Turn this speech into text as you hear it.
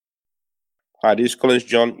Hi, this is Collins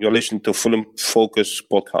John. You're listening to Fulham Focus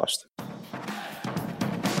podcast.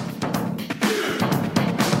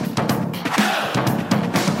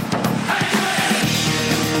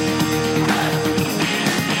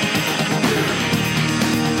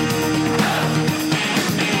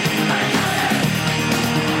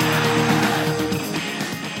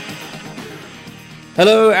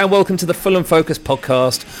 Hello and welcome to the Fulham Focus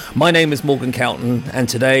podcast. My name is Morgan Cowton and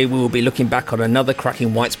today we will be looking back on another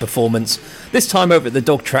cracking Whites performance, this time over at the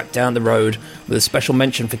dog track down the road with a special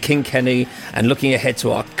mention for King Kenny and looking ahead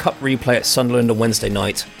to our cup replay at Sunderland on Wednesday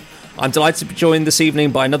night. I'm delighted to be joined this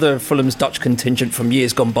evening by another Fulham's Dutch contingent from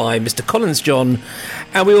years gone by, Mr. Collins John,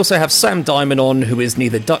 and we also have Sam Diamond on, who is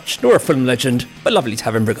neither Dutch nor a Fulham legend, but lovely to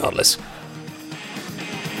have him regardless.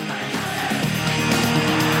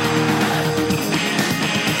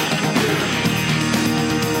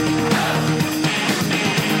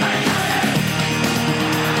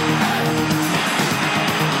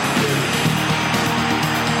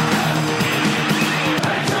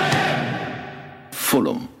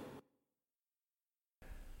 Fulham.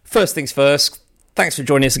 First things first, thanks for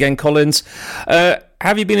joining us again, Collins.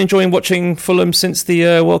 Have you been enjoying watching Fulham since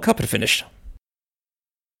the World Cup had finished?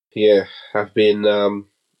 Yeah, I've been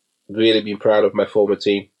really been proud of my former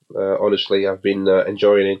team. Honestly, I've been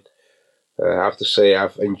enjoying it. I have to say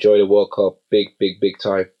I've enjoyed the World Cup big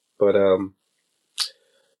time. But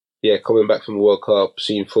yeah, coming back from the World Cup,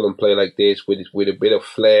 seeing Fulham play like this with a bit of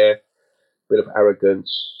flair, bit of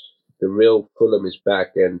arrogance, the real Fulham is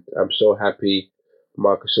back, and I'm so happy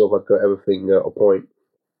Marcus Silva got everything on point,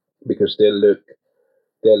 because they look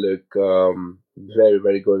very,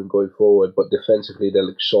 very good going forward, but defensively they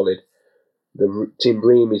look solid. Tim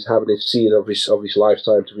Ream is having a season of his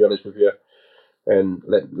lifetime, to be honest with you. And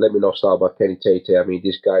let me not start about Kenny Tate. I mean,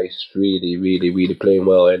 this guy is really, really, really playing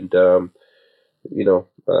well. And I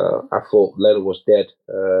thought Leonard was dead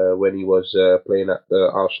when he was playing at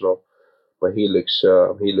Arsenal, but he looks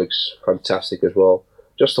fantastic as well.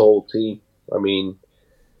 Just the whole team. I mean,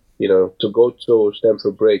 to go to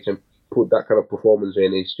Stamford Bridge and put that kind of performance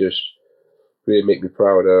in is just really make me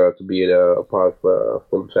proud to be a part of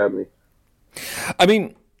Fulham family. I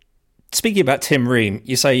mean, speaking about Tim Ream,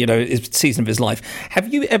 you say, his season of his life.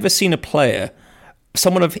 Have you ever seen a player,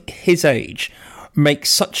 someone of his age, make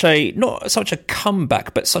not such a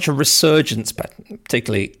comeback, but such a resurgence,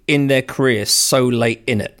 particularly in their career, so late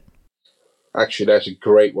in it? Actually, that's a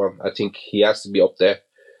great one. I think he has to be up there.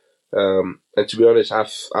 And to be honest,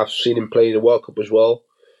 I've seen him play in the World Cup as well.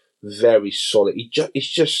 Very solid.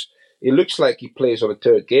 It looks like he plays on a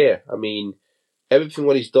third gear. I mean, everything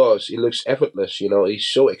what he does, it looks effortless. He's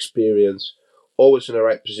so experienced, always in the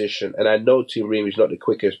right position. And I know Tim Ream is not the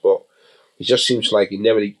quickest, but it just seems like he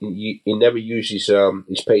never uses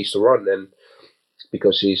his pace to run, and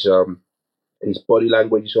because his body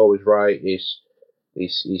language is always right, his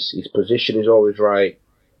position is always right.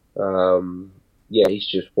 Yeah, he's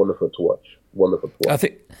just wonderful to watch.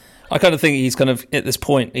 I kind of think he's kind of at this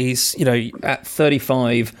point. He's at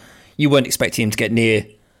 35, you weren't expecting him to get near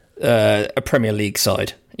a Premier League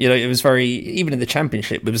side. It was even in the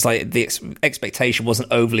Championship, it was like the expectation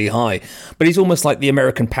wasn't overly high. But he's almost like the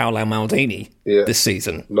American Paolo Maldini this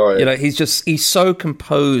season. No, yeah. He's so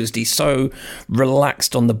composed, he's so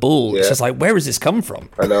relaxed on the ball. It's just like, where has this come from?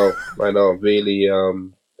 I know. Really,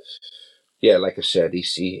 yeah, like I said,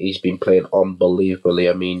 he's been playing unbelievably.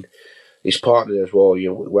 I mean, his partner as well.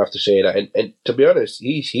 We have to say that. And to be honest,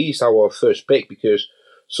 he's our first pick, because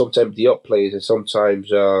sometimes Diop plays and sometimes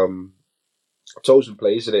Tosin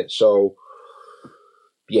plays, isn't it? So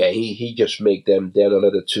yeah, he just make them then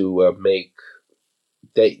another to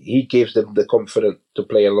he gives them the confidence to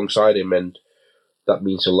play alongside him, and that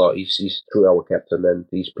means a lot. He's truly our captain, and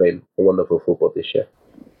he's playing wonderful football this year.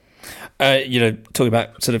 Talking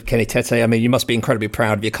about sort of Kenny Tate, I mean, you must be incredibly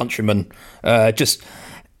proud of your countryman. Just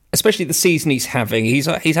especially the season he's having. He's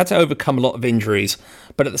had to overcome a lot of injuries,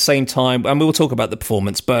 but at the same time, and we'll talk about the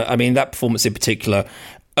performance, but I mean, that performance in particular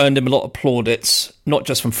earned him a lot of plaudits, not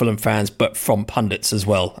just from Fulham fans, but from pundits as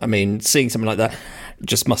well. I mean, seeing something like that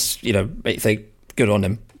just must, make you think, good on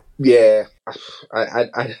him. Yeah,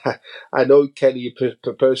 I know Kenny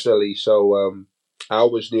personally, so I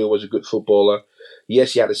always knew he was a good footballer.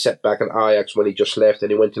 Yes, he had a setback at Ajax when he just left,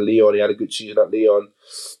 and he went to Lyon. He had a good season at Lyon,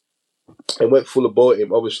 and went full about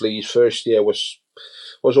him. Obviously, his first year was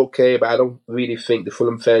okay, but I don't really think the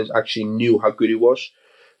Fulham fans actually knew how good he was.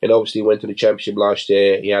 And obviously, he went to the Championship last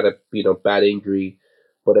year. He had a bad injury,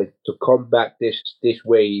 but to come back this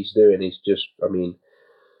way he's doing is just, I mean,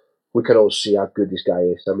 we can all see how good this guy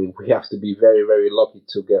is. I mean, we have to be very, very lucky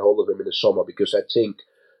to get hold of him in the summer, because I think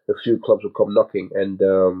a few clubs will come knocking, and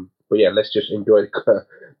But yeah, let's just enjoy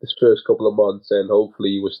this first couple of months, and hopefully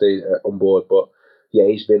he will stay on board. But yeah,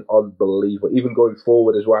 he's been unbelievable. Even going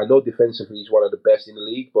forward as well. I know defensively he's one of the best in the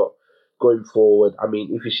league, but going forward, I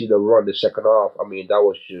mean, if you see the run the second half, I mean, that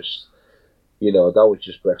was just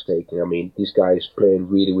breathtaking. I mean, this guy is playing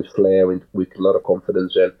really with flair and with a lot of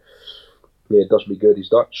confidence, and yeah, it does me good. He's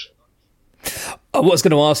Dutch. I was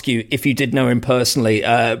going to ask you if you did know him personally,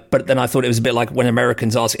 but then I thought it was a bit like when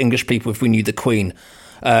Americans ask English people if we knew the Queen.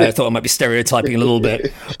 I thought I might be stereotyping a little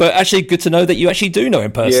bit, but actually, good to know that you actually do know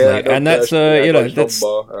him personally, and that's that's.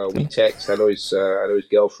 We text. I know his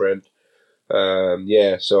girlfriend.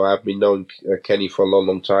 So I've been knowing Kenny for a long,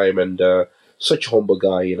 long time, and such a humble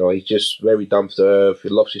guy. He's just very down to earth. He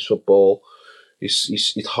loves his football.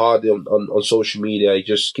 He's hard on social media. He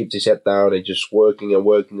just keeps his head down and just working and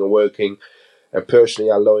working and working. And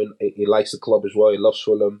personally, I know he likes the club as well. He loves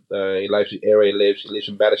Fulham. He likes the area he lives. He lives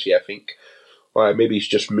in Battersea, I think. Maybe he's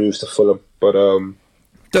just moved to Fulham, but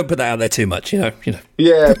don't put that out there too much, Yeah,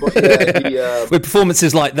 but yeah, with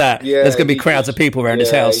performances like that, there's going to be crowds of people around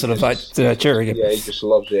his house, sort of like cheering him. Yeah, he just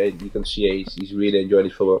loves it. You can see he's really enjoying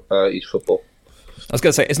his football. I was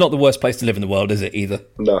going to say, it's not the worst place to live in the world, is it, either?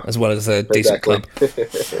 No. As well as a decent club.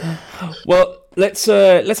 Well, let's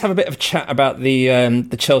have a bit of a chat about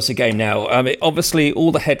the Chelsea game now. Obviously,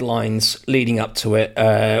 all the headlines leading up to it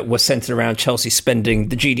were centred around Chelsea spending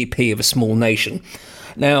the GDP of a small nation.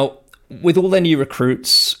 Now, with all their new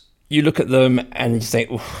recruits, you look at them and you think,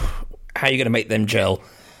 how are you going to make them gel?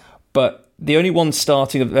 But the only one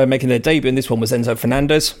making their debut in this one was Enzo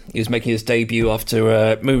Fernandez. He was making his debut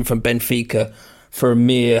after moving from Benfica for a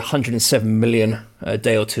mere 107 million a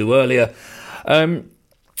day or two earlier.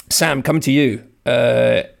 Sam, coming to you,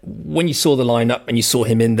 when you saw the lineup and you saw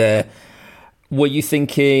him in there, were you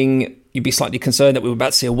thinking you'd be slightly concerned that we were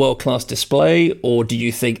about to see a world-class display, or do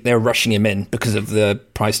you think they're rushing him in because of the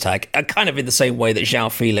price tag? Kind of in the same way that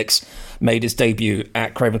João Felix made his debut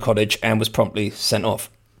at Craven Cottage and was promptly sent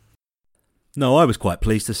off. No, I was quite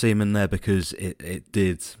pleased to see him in there because it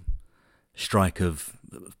did strike of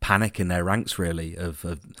panic in their ranks, really, of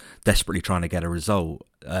desperately trying to get a result.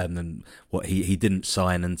 And what he didn't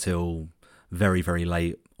sign until very, very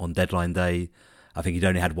late on deadline day. I think he'd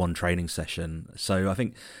only had one training session. So I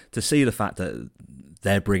think to see the fact that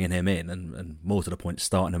they're bringing him in and more to the point,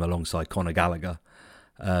 starting him alongside Conor Gallagher,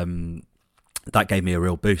 that gave me a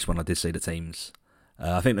real boost when I did see the teams.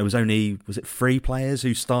 I think there was only, 3 players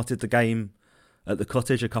who started the game at the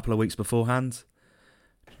Cottage a couple of weeks beforehand.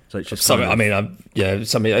 So it's just you've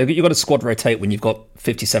got to squad rotate when you've got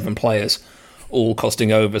 57 players, all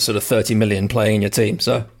costing over sort of 30 million playing in your team.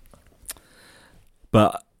 So,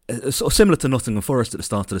 but sort of similar to Nottingham Forest at the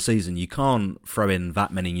start of the season, you can't throw in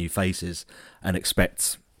that many new faces and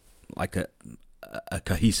expect like a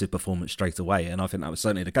cohesive performance straight away. And I think that was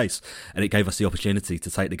certainly the case. And it gave us the opportunity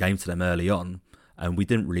to take the game to them early on, and we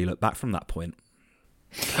didn't really look back from that point.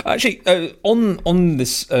 Actually, on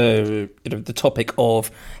this, the topic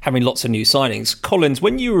of having lots of new signings, Collins,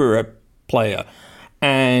 when you were a player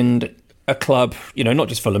and a club, not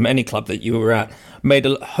just Fulham, any club that you were at, made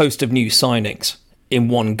a host of new signings in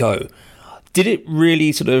one go, did it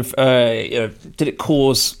really sort of, did it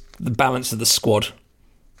cause the balance of the squad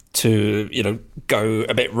to, go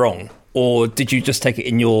a bit wrong, or did you just take it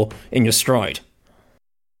in your stride?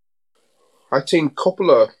 I think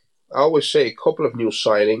I always say a couple of new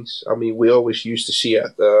signings. I mean, we always used to see it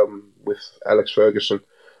with Alex Ferguson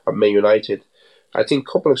at Man United. I think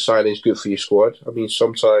a couple of signings good for your squad. I mean,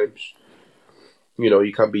 sometimes,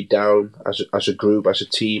 you can be down as a group, as a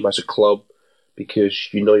team, as a club, because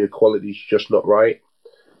your quality is just not right.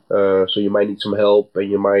 So you might need some help, and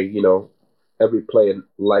you might, every player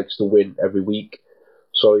likes to win every week.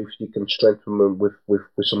 So if you can strengthen them with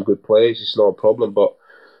some good players, it's not a problem. But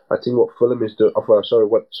I think what Fulham is doing,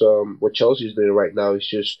 what Chelsea is doing right now is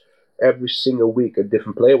just every single week a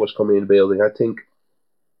different player was coming in the building. I think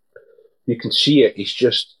you can see it. It's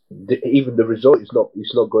just even the result is not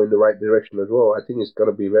going the right direction as well. I think it's going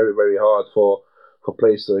to be very, very hard for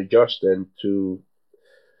players to adjust and to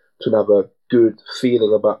have a good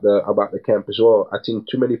feeling about the camp as well. I think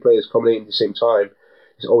too many players coming in at the same time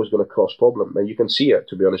is always going to cause problem, and you can see it,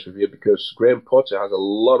 to be honest with you, because Graham Potter has a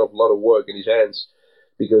lot of work in his hands.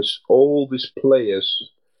 Because all these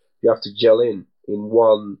players, you have to gel in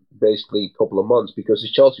one, basically, couple of months. Because the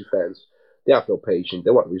Chelsea fans, they have no patience.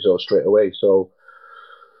 They want results straight away. So,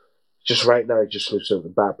 just right now, it just looks like a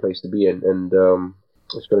bad place to be in. And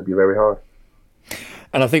it's going to be very hard.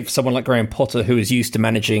 And I think for someone like Graham Potter, who is used to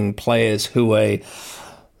managing players who they're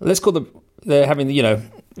having,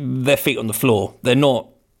 their feet on the floor. They're not,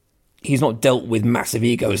 he's not dealt with massive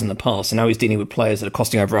egos in the past, and now he's dealing with players that are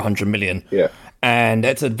costing over 100 million. Yeah. And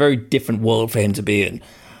it's a very different world for him to be in.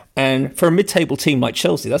 And for a mid-table team like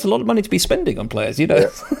Chelsea, that's a lot of money to be spending on players, you know. Yeah.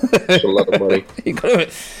 It's a lot of money.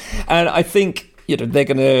 And I think, you know, they're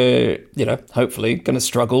going to, you know, hopefully going to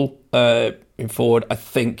struggle in forward. I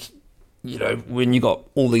think, you know, when you got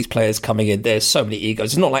all these players coming in, there's so many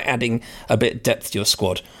egos. It's not like adding a bit of depth to your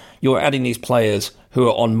squad. You're adding these players who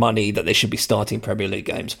are on money that they should be starting Premier League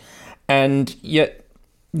games. And yet,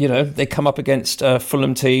 you know, they come up against a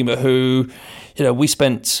Fulham team who, you know, we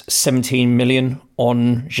spent 17 million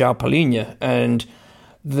on João Palhinha, and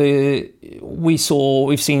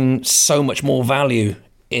we've seen so much more value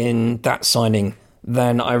in that signing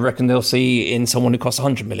than I reckon they'll see in someone who costs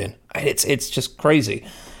 100 million. It's just crazy.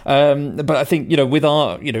 But I think, you know, with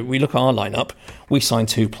our, you know, we look at our lineup, we signed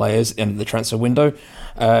 2 players in the transfer window.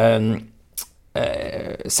 Sasha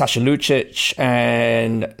Lucic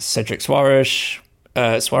and Cedric Suarez.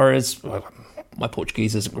 Well, my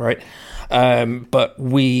Portuguese isn't great, but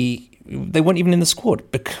they weren't even in the squad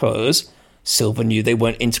because Silva knew they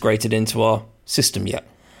weren't integrated into our system yet.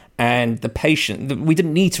 And we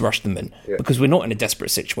didn't need to rush them in because we're not in a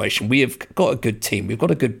desperate situation. We have got a good team. We've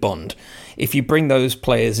got a good bond. If you bring those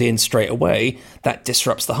players in straight away, that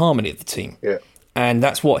disrupts the harmony of the team. Yeah. And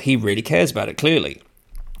that's what he really cares about, it clearly.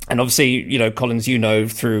 And obviously, you know, Collins, you know,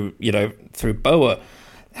 through Boa,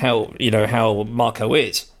 how Marco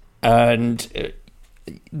is. And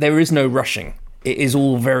there is no rushing. It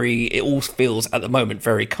all feels at the moment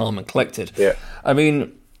very calm and collected. Yeah. I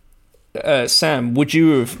mean, Sam, would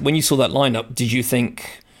you have, when you saw that lineup, did you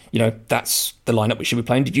think, you know, that's the lineup we should be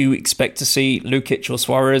playing? Did you expect to see Lukic or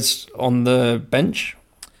Suarez on the bench?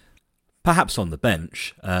 Perhaps on the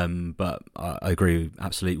bench, but I agree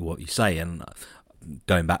absolutely with what you say. And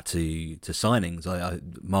going back to signings,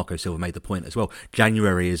 Marco Silva made the point as well.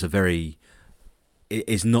 January is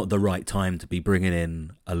not the right time to be bringing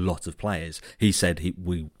in a lot of players. He said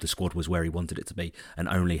the squad was where he wanted it to be and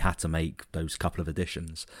only had to make those couple of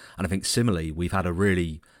additions. And I think similarly, we've had a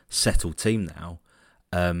really settled team now,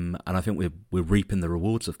 and I think we're reaping the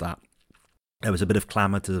rewards of that. There was a bit of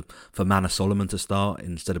clamour for Manor Solomon to start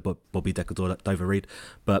instead of Bobby Decordova-Reid,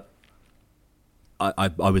 but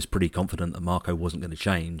I was pretty confident that Marco wasn't going to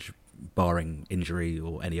change, barring injury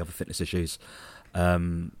or any other fitness issues.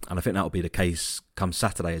 And I think that will be the case come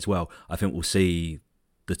Saturday as well. I think we'll see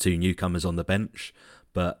the 2 newcomers on the bench,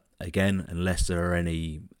 but again, unless there are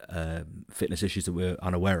any fitness issues that we're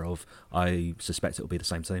unaware of, I suspect it will be the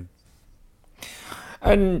same team.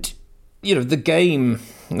 And, you know, the game,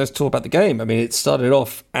 let's talk about the game. I mean, it started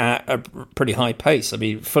off at a pretty high pace. I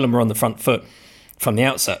mean, Fulham were on the front foot from the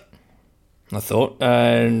outset, I thought,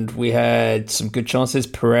 and we had some good chances.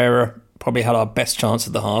 Pereira probably had our best chance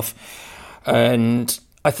at the half. And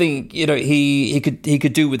I think, you know, he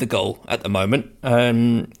could do with the goal at the moment.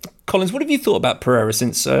 Collins, what have you thought about Pereira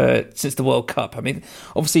since the World Cup? I mean,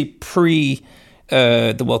 obviously pre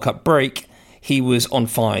the World Cup break, he was on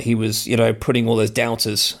fire. He was, you know, putting all those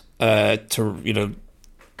doubters to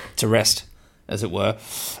rest, as it were.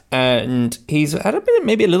 And he's had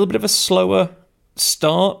maybe a little bit of a slower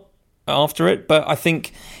start after it, but I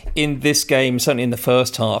think in this game, certainly in the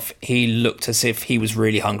first half, he looked as if he was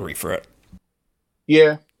really hungry for it.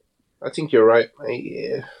 Yeah, I think you're right.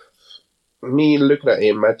 Me looking at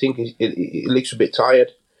him, I think he looks a bit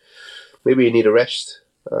tired. Maybe he need a rest.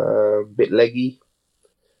 A bit leggy.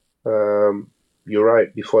 You're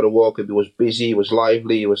right. Before the World Cup, he was busy, he was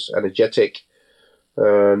lively, he was energetic.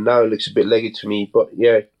 Now it looks a bit leggy to me. But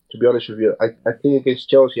yeah, to be honest with you, I think against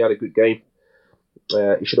Chelsea he had a good game.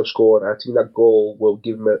 He should have scored. I think that goal will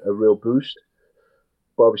give him a real boost.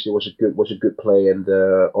 But obviously, it was a good play, and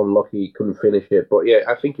unlucky he couldn't finish it. But yeah,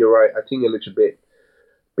 I think you're right. I think it looks a bit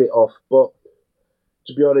off. But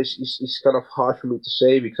to be honest, it's kind of hard for me to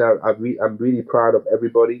say because I'm really proud of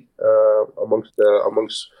everybody amongst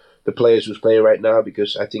the players who's playing right now,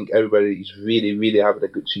 because I think everybody is really, really having a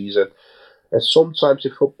good season. And sometimes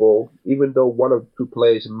in football, even though 1 or 2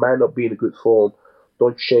 players might not be in a good form,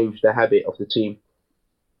 don't change the habit of the team.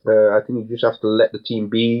 I think you just have to let the team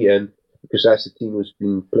be, and because that's the team who's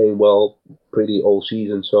been playing well pretty all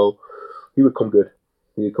season, so he would come good.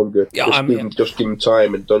 Yeah, just give him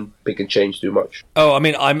time and don't pick and change too much. Oh, I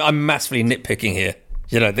mean, I'm massively nitpicking here.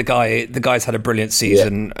 You know, the guy's had a brilliant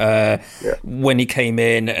season. Yeah. When he came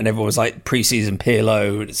in, and everyone was like pre-season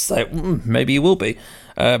Pirlo. It's like maybe he will be,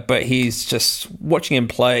 but he's just watching him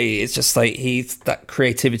play. It's just like he's that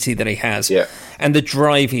creativity that he has, and the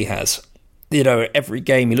drive he has. You know, every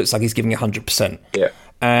game he looks like he's giving 100%. Yeah.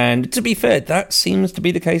 And to be fair, that seems to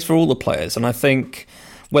be the case for all the players. And I think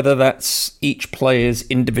whether that's each player's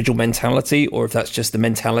individual mentality or if that's just the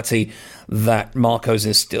mentality that Marco's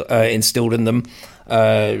instilled in them.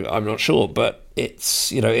 I'm not sure, but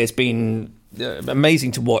it's been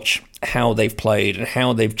amazing to watch how they've played and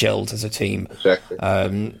how they've gelled as a team. Exactly.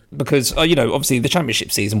 Because obviously the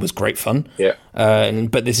championship season was great fun. Yeah.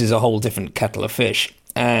 But this is a whole different kettle of fish,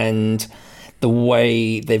 and the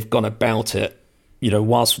way they've gone about it,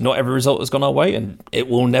 whilst not every result has gone our way, and it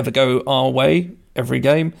will never go our way every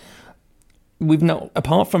game, we've not,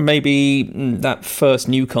 apart from maybe that first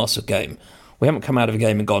Newcastle game, we haven't come out of a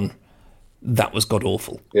game and gone, that was god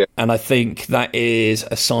awful. Yeah. And I think that is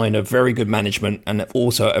a sign of very good management and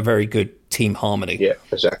also a very good team harmony. Yeah,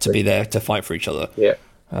 exactly. To be there to fight for each other. Yeah.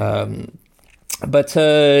 But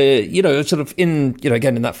sort of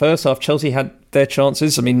again in that first half, Chelsea had their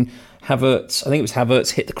chances. I mean, Havertz, I think it was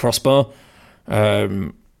Havertz, hit the crossbar.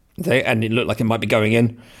 And it looked like it might be going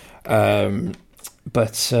in.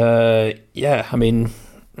 But I mean,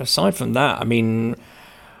 aside from that, I mean,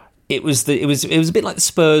 it was a bit like the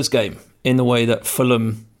Spurs game in the way that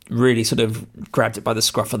Fulham really sort of grabbed it by the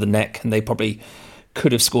scruff of the neck, and they probably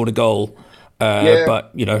could have scored a goal.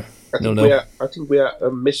 But I think we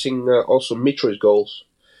are missing also Mitro's goals.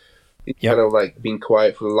 He's kind of like been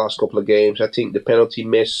quiet for the last couple of games. I think the penalty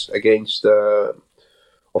miss against,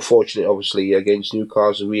 unfortunately, obviously against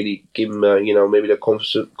Newcastle, really gave him maybe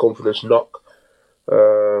the confidence knock.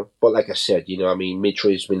 But like I said,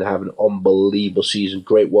 Mitro has been having an unbelievable season,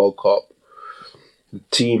 great World Cup. The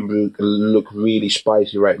team look really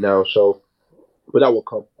spicy right now. So, but that will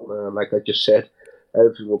come. Like I just said,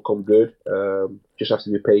 everything will come good. Just have to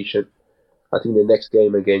be patient. I think the next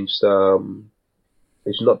game against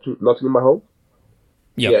is Nottingham at home.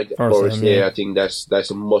 Yeah, Forest. I think that's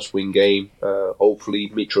a must-win game. Hopefully,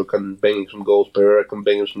 Mitro can bang in some goals. Pereira can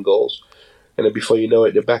bang in some goals. And then before you know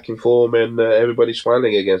it, they're back in form and everybody's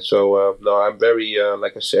smiling again. So, I'm very,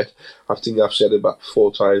 like I said, I think I've said it about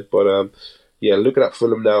 4 times. But, looking at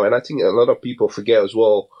Fulham now, and I think a lot of people forget as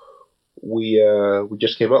well, we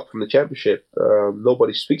just came up from the Championship.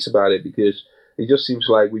 Nobody speaks about it because it just seems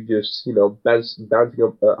like we just, bouncing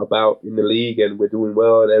about in the league and we're doing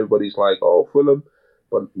well and everybody's like, oh, Fulham.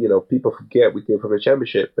 But, people forget we came from the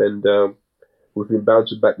Championship and we've been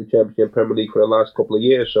bouncing back to the Championship and Premier League for the last couple of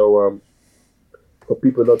years. So, for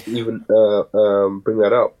people not to even bring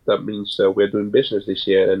that up, that means we're doing business this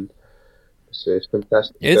year, and it's a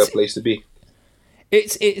fantastic place to be.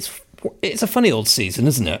 It's a funny old season,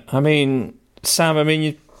 isn't it? I mean, Sam,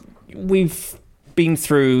 we've been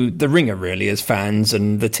through the ringer really as fans,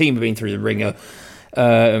 and the team have been through the ringer.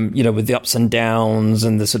 With the ups and downs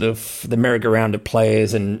and the sort of the merry-go-round of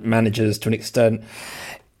players and managers to an extent.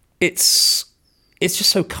 It's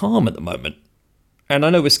just so calm at the moment. And I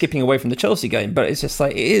know we're skipping away from the Chelsea game, but it's just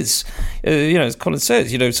like it is. As Colin says,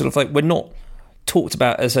 sort of like we're not talked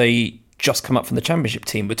about as a just come up from the Championship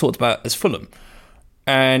team. We're talked about as Fulham,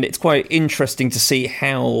 and it's quite interesting to see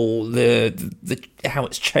how how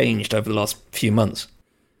it's changed over the last few months.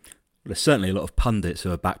 There's certainly a lot of pundits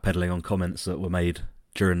who are backpedaling on comments that were made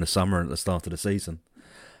during the summer and at the start of the season.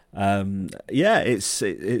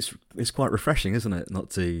 It's quite refreshing, isn't it, not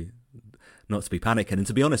to be panicking. And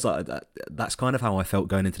to be honest, that's kind of how I felt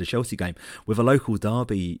going into the Chelsea game. With a local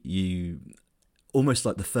derby, you almost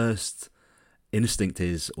like the first instinct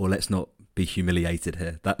is, or let's not be humiliated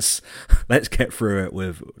here. Let's get through it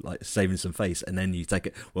with like saving some face, and then you take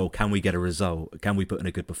it. Well, can we get a result? Can we put in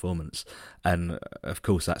a good performance? And of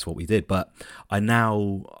course, that's what we did. But I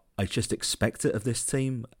just expect it of this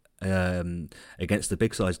team against the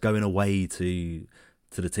big sides, going away to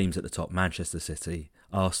the teams at the top, Manchester City,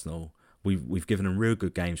 Arsenal. We've given them real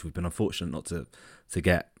good games. We've been unfortunate not to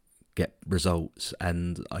get results,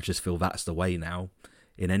 and I just feel that's the way now.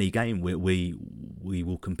 In any game, we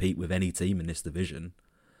will compete with any team in this division,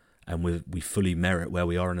 and we fully merit where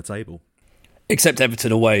we are in the table. Except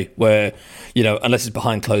Everton away, where unless it's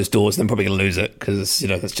behind closed doors, then probably going to lose it because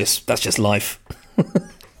that's just life.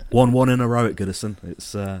 1-1 in a row at Goodison.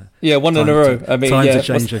 It's 1 in a row. Times are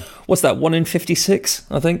changing. What's that? 1 in 56,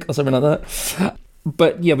 I think, or something like that.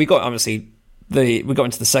 But we got into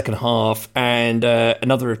the second half, and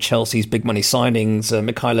another of Chelsea's big money signings,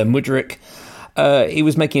 Mykhailo Mudryk. He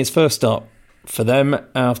was making his first start for them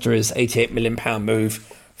after his £88 million move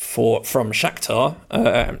from Shakhtar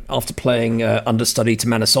after playing understudy to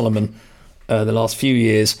Manor Solomon the last few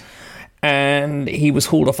years. And he was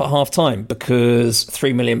hauled off at half-time because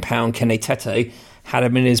 £3 million Kenny Tete had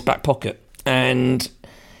him in his back pocket. And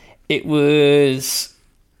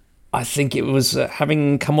I think it was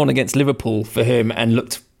having come on against Liverpool for him and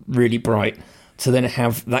looked really bright, to then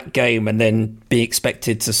have that game and then be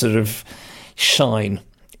expected to sort of shine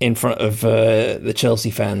in front of the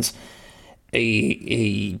Chelsea fans.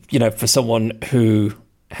 He, for someone who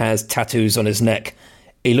has tattoos on his neck,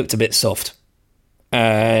 he looked a bit soft.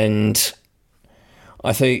 And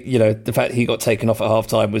I think, the fact he got taken off at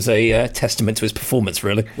half-time was a testament to his performance,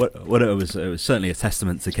 really. What it was certainly a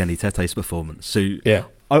testament to Kenny Tete's performance. So yeah.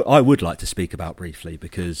 I would like to speak about briefly,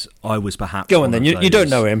 because I was perhaps... Go on then, you don't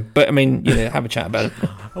know him, but I mean, have a chat about it.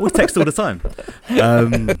 We text all the time.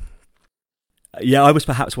 Yeah, I was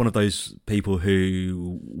perhaps one of those people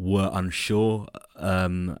who were unsure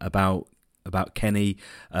about Kenny,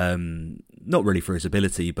 not really for his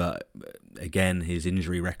ability, but again, his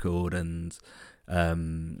injury record. And I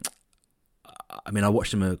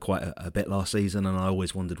watched him quite a bit last season, and I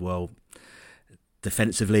always wondered, well,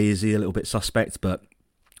 defensively, is he a little bit suspect? But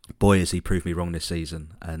boy, has he proved me wrong this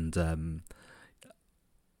season. And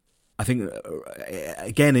I think,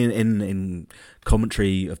 again, in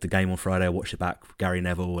commentary of the game on Friday, I watched it back, Gary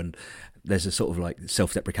Neville, and there's a sort of like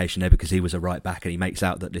self-deprecation there because he was a right back, and he makes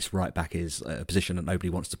out that this right back is a position that nobody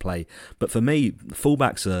wants to play. But for me,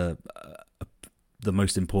 fullbacks are the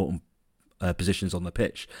most important positions on the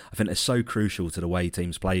pitch. I think they're so crucial to the way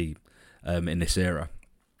teams play in this era.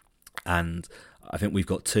 And I think we've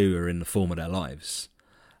got two who are in the form of their lives.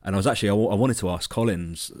 And I wanted to ask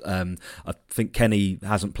Collins, I think Kenny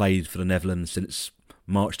hasn't played for the Netherlands since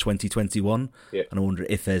March 2021. Yeah. And I wonder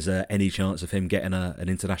if there's any chance of him getting an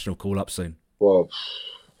international call-up soon. Well,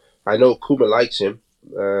 I know Koeman likes him.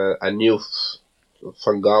 I knew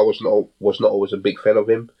Van Gaal was not always a big fan of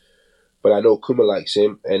him. But I know Koeman likes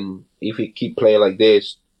him. And if he keep playing like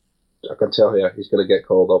this, I can tell you he's going to get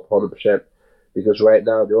called up 100%. Because right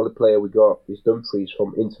now, the only player we got is Dumfries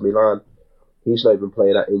from Inter Milan. He's not even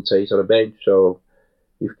playing at Inter, he's on the bench. So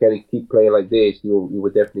if Kenny keep playing like this, he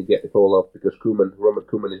would definitely get the call up, because Ronald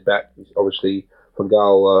Koeman is back. He's obviously, Van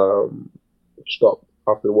Gaal stopped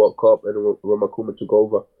after the World Cup, and Ronald Koeman took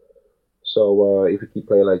over. So if he keep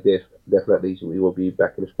playing like this, definitely he will be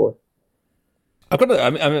back in the squad. I've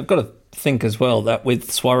got to think as well that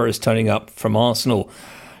with Suarez turning up from Arsenal,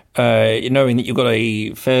 knowing that you've got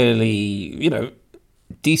a fairly,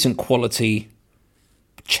 decent quality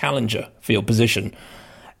challenger for your position,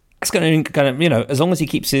 it's going to kind of, as long as he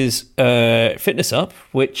keeps his fitness up,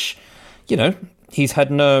 which, he's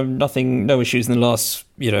had no issues in the last,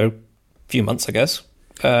 few months, I guess.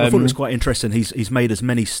 I thought it was quite interesting. He's made as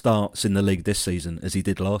many starts in the league this season as he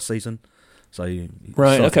did last season. So he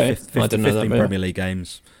right, okay. 15 I didn't know that, Premier League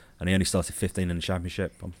games, and he only started 15 in the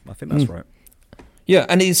Championship. I think that's right. Yeah,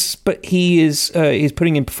 and he's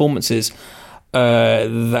putting in performances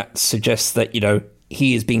that suggests that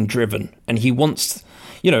he is being driven, and he wants,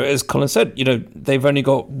 as Colin said, they've only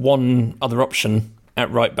got one other option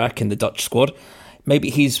at right back in the Dutch squad. Maybe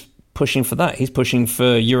he's pushing for that. He's pushing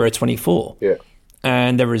for Euro 24. Yeah,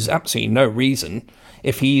 and there is absolutely no reason,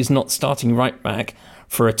 if he's not starting right back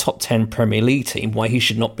for a top 10 Premier League team, why he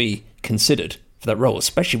should not be considered for that role,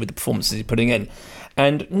 especially with the performances he's putting in.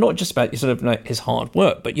 And not just about his hard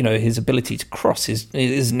work, but his ability to cross is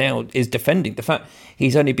defending. The fact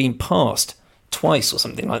he's only been passed twice or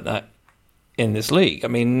something like that in this league. I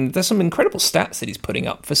mean, there's some incredible stats that he's putting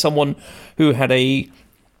up for someone who had a,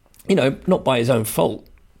 not by his own fault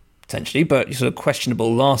potentially, but sort of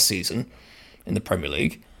questionable last season in the Premier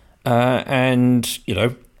League, and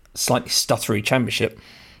slightly stuttery Championship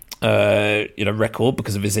record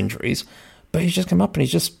because of his injuries. But he's just come up and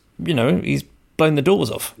he's just he's blown the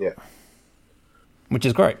doors off. Yeah. Which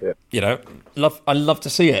is great. Yeah. I love to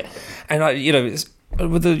see it. And it's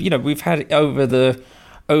with the we've had it over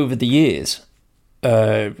the years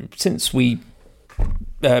since we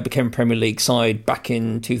became a Premier League side back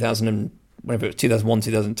in 2001,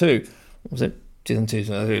 2002. What was it?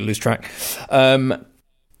 2002, I lose track. That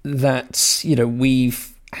we've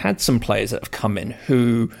had some players that have come in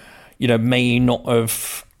who may not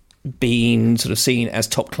have been sort of seen as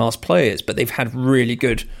top class players, but they've had really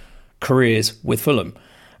good careers with Fulham.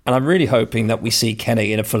 And I'm really hoping that we see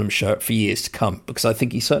Kenny in a Fulham shirt for years to come, because I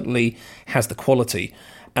think he certainly has the quality.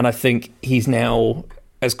 And I think he's now,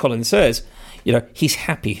 as Colin says, he's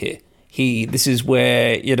happy here. This is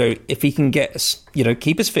where, if he can get,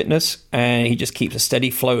 keep his fitness and he just keeps a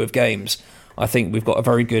steady flow of games, I think we've got a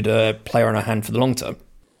very good player on our hand for the long term.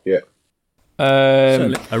 Yeah.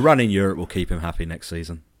 Certainly a run in Europe will keep him happy next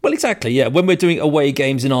season. Well, exactly, yeah. When we're doing away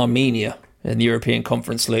games in Armenia in the European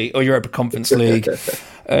Conference League or Europa Conference League,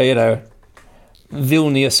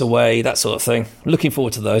 Vilnius away, that sort of thing. Looking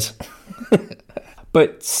forward to those.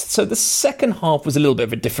 But so the second half was a little bit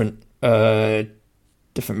of a different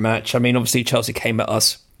match. I mean, obviously Chelsea came at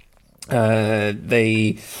us.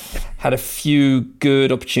 They had a few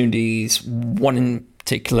good opportunities, one in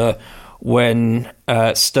particular when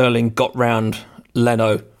Sterling got round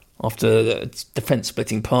Leno after the defence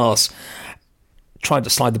splitting pass, tried to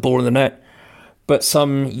slide the ball in the net, but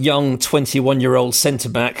some young 21-year-old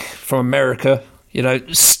centre-back from America,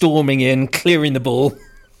 storming in, clearing the ball.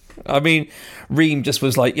 I mean, Ream just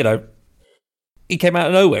was like, he came out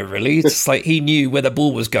of nowhere, really. It's just like he knew where the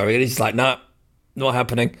ball was going, and he's like, nah, not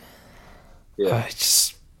happening. Yeah.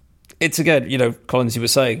 It's again, Collins, you were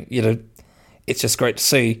saying, it's just great to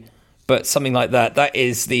see. But something like that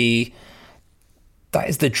is the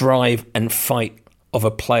drive and fight of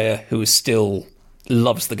a player who still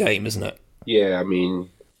loves the game, isn't it? Yeah, I mean,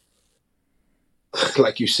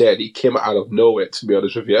 like you said, he came out of nowhere, to be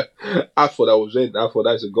honest with you. I thought that was in. I thought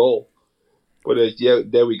that's a goal. But yeah,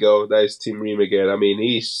 there we go. That is Tim Ream again. I mean,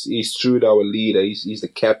 he's truly our leader. He's the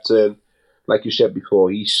captain. Like you said before,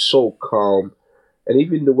 he's so calm. And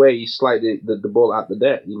even the way he slided the ball out the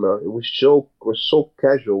net, it was so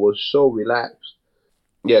casual, was so relaxed.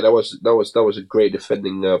 Yeah, that was a great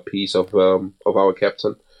defending piece of our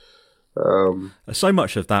captain. So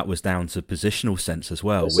much of that was down to positional sense as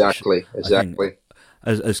well. Exactly.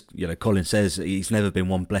 As Colin says, he's never been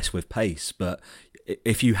one blessed with pace, but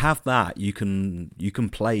if you have that, you can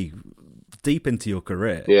play deep into your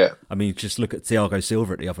career. Yeah. I mean, just look at Thiago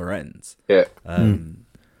Silva at the other end. Yeah.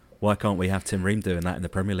 Why can't we have Tim Ream doing that in the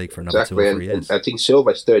Premier League for another 2 or 3 years? And I think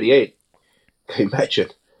Silva's 38. Can you imagine?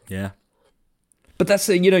 Yeah. But that's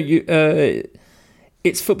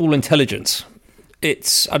it's football intelligence. I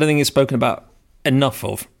don't think it's spoken about enough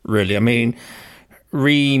of, really. I mean,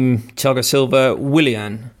 Ream, Thiago Silva,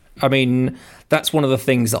 Willian. I mean, that's one of the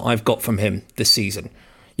things that I've got from him this season.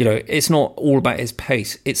 It's not all about his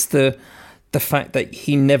pace. It's the fact that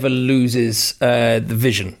he never loses the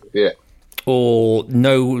vision. Yeah. Or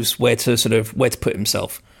knows where to put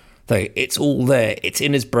himself. It's all there. It's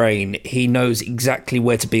in his brain. He knows exactly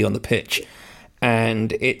where to be on the pitch.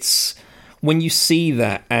 And it's when you see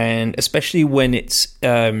that, and especially when it's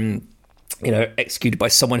executed by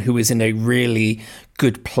someone who is in a really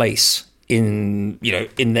good place in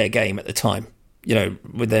their game at the time.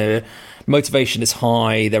 With their motivation is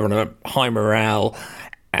high, they're on a high morale,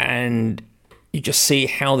 and you just see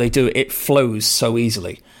how they do it. It flows so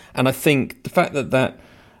easily. And I think the fact that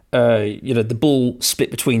the ball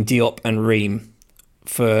split between Diop and Ream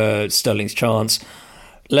for Sterling's chance.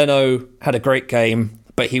 Leno had a great game,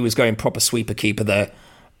 but he was going proper sweeper keeper there,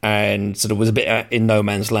 and sort of was a bit in no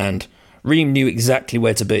man's land. Ream knew exactly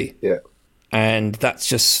where to be. Yeah. And that's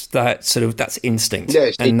just that's instinct.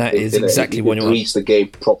 Yeah, that is exactly what you want. He reads the game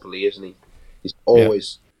properly, isn't he? He's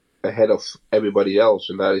always ahead of everybody else,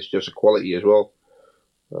 and that is just a quality as well.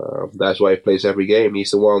 That's why he plays every game.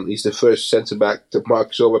 He's the first centre back that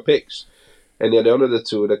Marcus Silva picks, and then the other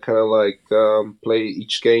two that kind of like play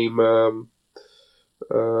each game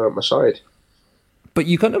aside. But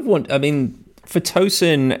you kind of want, I mean, for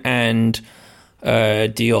Tosin and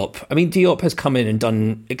Diop. I mean, Diop has come in and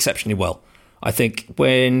done exceptionally well. I think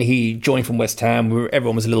when he joined from West Ham,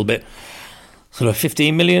 everyone was a little bit sort of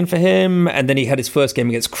 15 million for him, and then he had his first game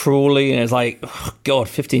against Crawley, and it's like, oh God,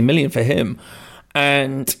 15 million for him.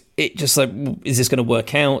 And it just like, is this going to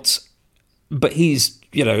work out? But he's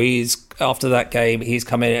after that game, he's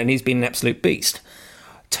come in and he's been an absolute beast.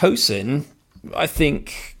 Tosin, I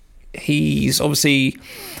think he's obviously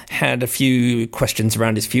had a few questions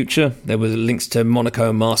around his future. There were links to Monaco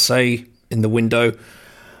and Marseille in the window.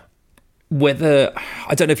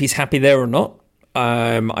 I don't know if he's happy there or not.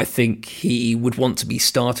 I think he would want to be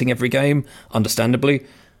starting every game, understandably.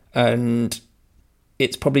 And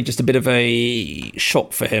it's probably just a bit of a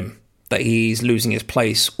shock for him that he's losing his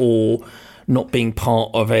place or not being part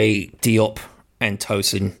of a Diop and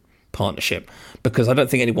Tosin partnership, because I don't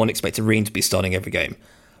think anyone expected Ream to be starting every game.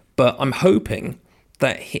 But I'm hoping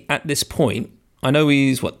that at this point, I know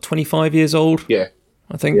he's 25 years old. Yeah,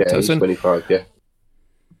 I think Tosin. He's 25. Yeah,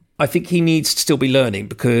 I think he needs to still be learning,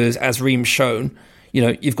 because as Ream's shown,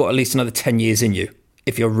 you've got at least another 10 years in you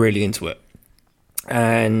if you're really into it.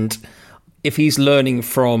 And if he's learning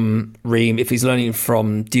from Ream, if he's learning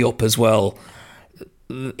from Diop as well,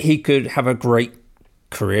 he could have a great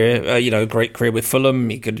career, great career with Fulham.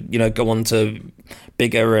 He could, go on to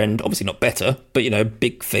bigger and obviously not better, but,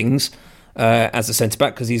 big things as a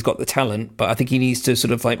centre-back, because he's got the talent. But I think he needs to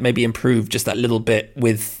sort of like maybe improve just that little bit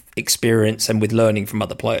with experience and with learning from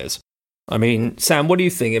other players. I mean, Sam, what do you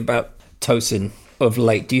think about Tosin of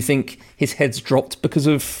late? Do you think his head's dropped because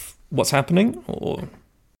of what's happening, or...?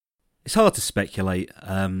 It's hard to speculate.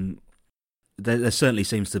 There certainly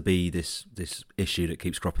seems to be this issue that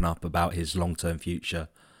keeps cropping up about his long-term future,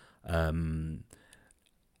 an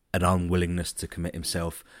unwillingness to commit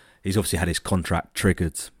himself. he's obviously had his contract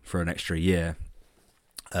triggered for an extra year,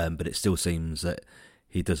 but it still seems that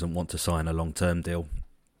he doesn't want to sign a long-term deal.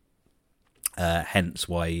 Hence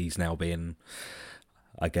why he's now being,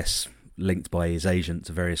 I guess, linked by his agent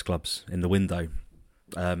to various clubs in the window.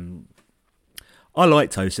 I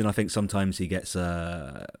like Tosin. I think sometimes he gets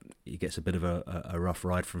a bit of a rough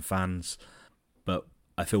ride from fans, but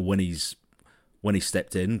I feel when he's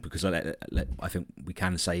stepped in, because I think we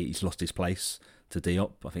can say he's lost his place to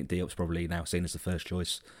Diop. I think Diop's probably now seen as the first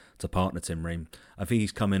choice to partner Tim Ream. I think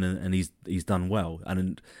he's come in and he's done well.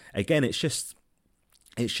 And again, it's just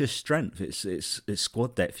strength. It's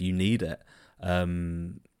squad depth. You need it.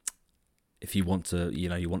 If you want to,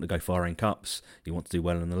 you want to go far in cups, you want to do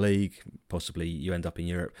well in the league, possibly you end up in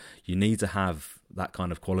Europe, you need to have that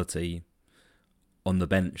kind of quality on the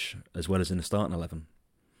bench as well as in the starting 11.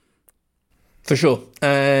 For sure.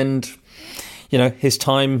 And, his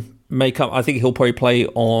time may come. I think he'll probably play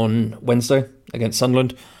on Wednesday against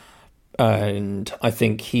Sunderland. And I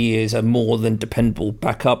think he is a more than dependable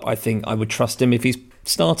backup. I think I would trust him if he's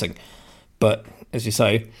starting. But, as you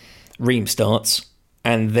say, Ream starts,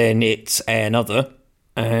 and then it's another.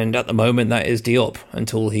 And at the moment, that is Diop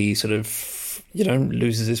until he sort of,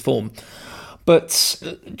 loses his form. But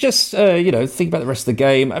just, think about the rest of the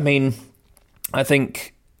game. I mean, I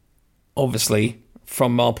think, obviously,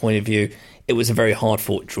 from our point of view, it was a very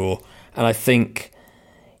hard-fought draw. And I think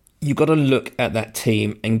you've got to look at that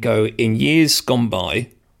team and go, in years gone by,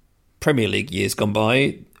 Premier League years gone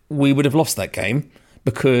by, we would have lost that game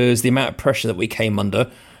because the amount of pressure that we came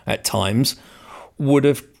under at times would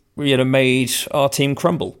have made our team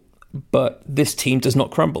crumble. But this team does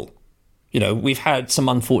not crumble. We've had some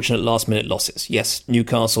unfortunate last-minute losses. Yes,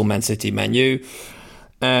 Newcastle, Man City, Man U.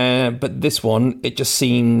 But this one, it just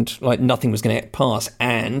seemed like nothing was going to get past.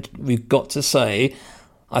 And we've got to say,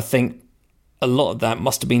 I think a lot of that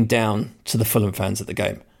must have been down to the Fulham fans at the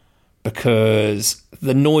game. Because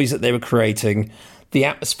the noise that they were creating, the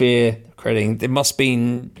atmosphere creating, there must have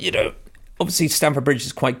been, obviously Stamford Bridge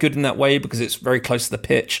is quite good in that way because it's very close to the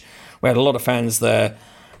pitch. We had a lot of fans there.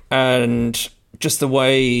 And just the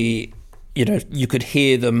way, you could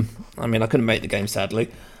hear them. I mean, I couldn't make the game,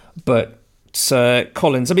 sadly. But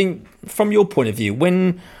Collins, I mean, from your point of view,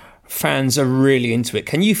 when fans are really into it,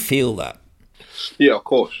 can you feel that? Yeah, of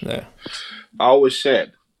course. Yeah. I always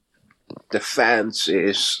said the fans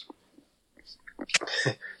is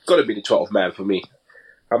got to be the 12th man for me.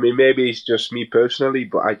 I mean, maybe it's just me personally,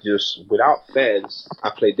 but without fans, I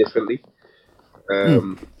play differently.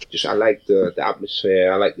 I like the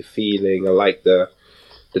atmosphere, I like the feeling, I like the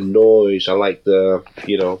noise, I like the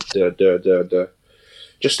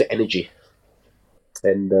just the energy.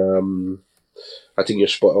 And I think you're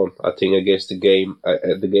spot on. I think against the game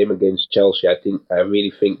against Chelsea, I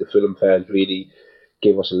really think the Fulham fans really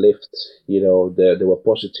gave us a lift. They were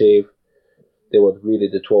positive. They were really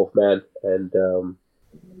the 12th man, and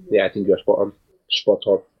I think you're spot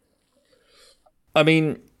on. I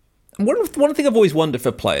mean, one thing I've always wondered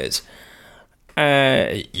for players,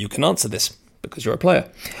 you can answer this because you're a player,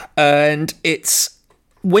 and it's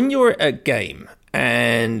when you're at a game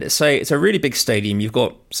and say it's a really big stadium, you've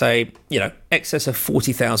got, say, excess of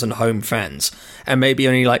 40,000 home fans and maybe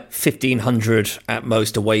only like 1,500 at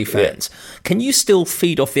most away fans. Yeah. Can you still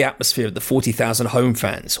feed off the atmosphere of the 40,000 home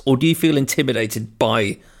fans, or do you feel intimidated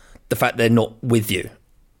by the fact they're not with you?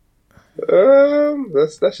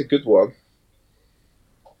 That's a good one.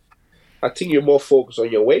 I think you're more focused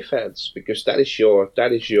on your away fans because that is your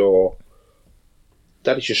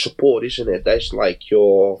support, isn't it? That's like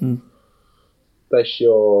your that's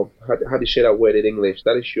your how do you say that word in English?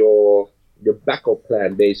 That is your backup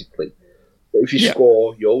plan, basically. If you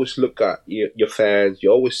score, you always look at your fans.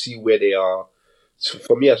 You always see where they are. So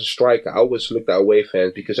for me as a striker, I always looked at away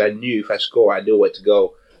fans because I knew if I score, I knew where to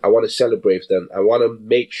go. I want to celebrate them. I want to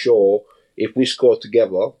make sure if we score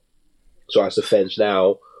together, so as the fans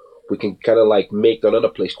now, we can kind of like make another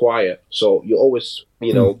place quiet. So you always,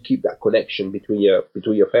 keep that connection between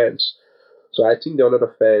your fans. So I think the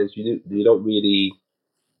other fans, you don't really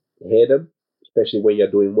hear them, especially when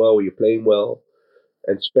you're doing well, when you're playing well.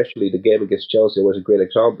 And especially the game against Chelsea was a great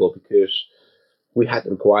example because we had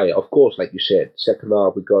them quiet. Of course, like you said, second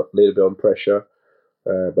half we got a little bit on pressure.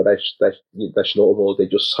 But that's normal. They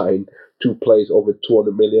just signed 2 players over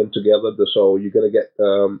 200 million together, so you're gonna get a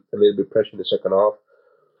little bit of pressure in the second half.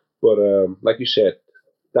 But like you said,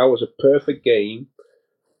 that was a perfect game.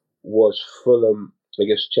 Was Fulham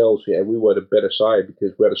against Chelsea, and we were the better side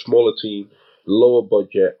because we had a smaller team, lower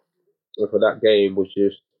budget, and for that game was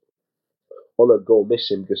just all a goal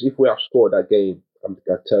missing. Because if we have scored that game, I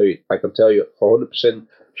can tell you 100%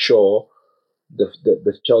 sure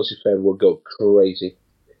the Chelsea fan will go crazy.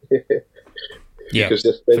 Yeah, because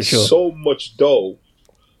they spent for sure. so much dough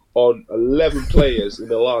on 11 players in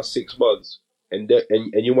the last 6 months, and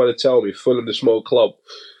you want to tell me Fulham, the small club,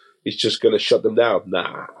 is just going to shut them down?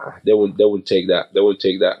 Nah, they wouldn't take that. They wouldn't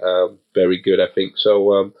take that. Very good, I think.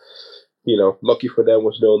 So, lucky for them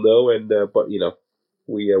was 0-0, and but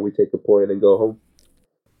we take the point and go home.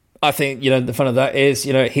 I think, the fun of that is,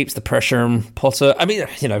 it heaps the pressure on Potter. I mean,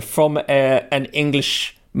 from an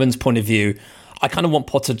Englishman's point of view, I kind of want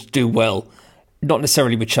Potter to do well. Not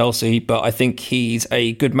necessarily with Chelsea, but I think he's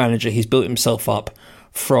a good manager. He's built himself up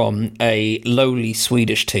from a lowly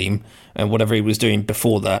Swedish team and whatever he was doing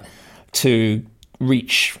before that to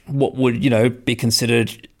reach what would, be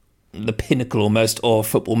considered the pinnacle almost of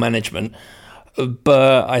football management.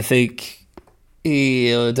 But I think...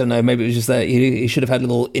 I don't know, maybe it was just that he should have had a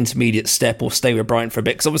little intermediate step or stay with Brighton for a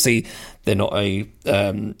bit, because obviously they're not a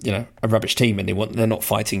rubbish team and they're not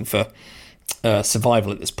fighting for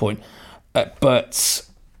survival at this point. But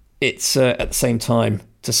it's at the same time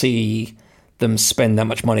to see them spend that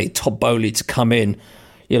much money, Todd Bowley to come in,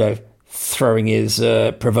 throwing his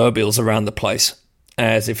proverbials around the place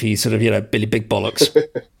as if he's sort of Billy Big Bollocks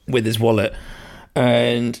with his wallet,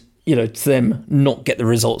 and to them not get the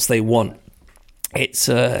results they want. It's,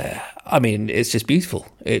 it's just beautiful.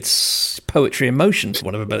 It's poetry in motion, for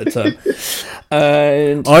want of a better term.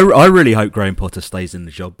 And I really hope Graham Potter stays in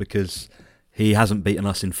the job, because he hasn't beaten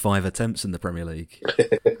us in 5 attempts in the Premier League,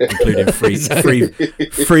 including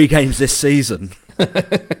three games this season.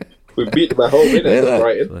 We beat them at home,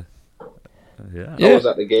 Brighton. I was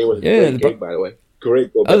at the game. It was a great game, by the way.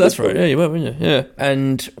 Great goal. Oh, that's right. Yeah, you were, weren't you? Yeah.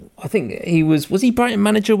 And I think was he Brighton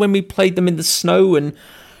manager when we played them in the snow, and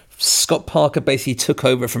Scott Parker basically took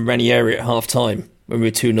over from Ranieri at half-time when we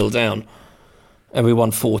were 2-0 down, and we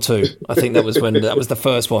won 4-2. I think that was that was the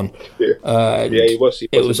first one. Yeah, he was the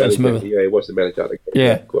manager. Yeah, he was the manager.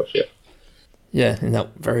 Yeah, of course, yeah. Yeah, in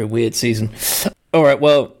that very weird season. All right,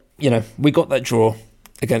 well, we got that draw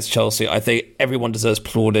against Chelsea. I think everyone deserves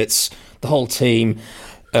plaudits. The whole team,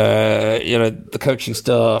 the coaching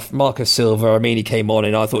staff, Marcus Silva. I mean, he came on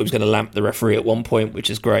and I thought he was going to lamp the referee at one point,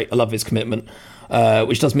 which is great. I love his commitment.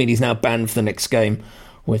 Which does mean he's now banned for the next game,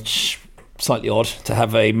 which slightly odd to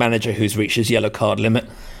have a manager who's reached his yellow card limit.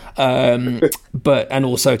 And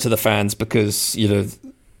also to the fans, because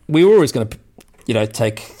we were always going to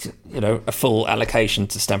take a full allocation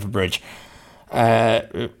to Stamford Bridge,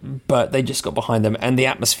 but they just got behind them, and the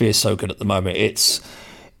atmosphere is so good at the moment. It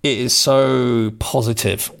is so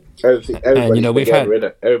positive.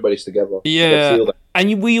 Everybody's together. Yeah.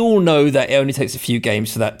 And we all know that it only takes a few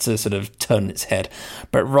games for that to sort of turn its head.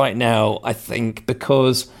 But right now, I think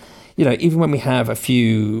because, even when we have a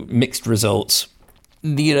few mixed results,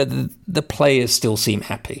 the players still seem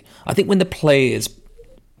happy. I think when the players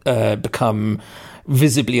become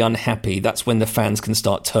visibly unhappy, that's when the fans can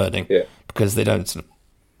start turning. Yeah. Because they don't,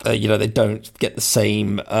 they don't get the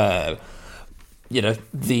same, the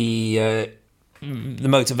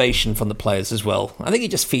motivation from the players as well. I think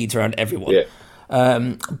it just feeds around everyone. Yeah.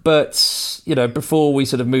 But before we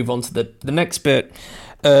sort of move on to the next bit,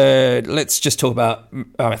 let's just talk about.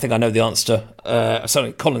 I think I know the answer.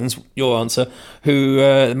 Sorry, Collins, your answer. Who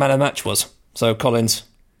the man of the match was? So Collins.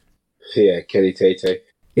 Yeah, Kenny Tate.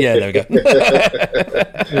 Yeah, there we go.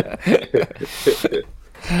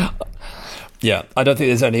 Yeah, I don't think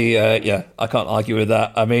there's any. I can't argue with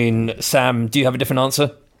that. I mean, Sam, do you have a different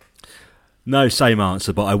answer? No, same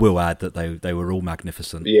answer, but I will add that they were all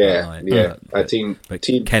magnificent. Yeah. I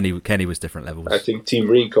think Kenny was different levels. I think Team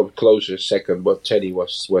Green come closer second, but Kenny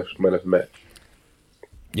was man of the match.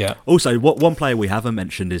 Yeah. Also, one player we haven't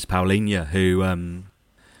mentioned is Paulinho, who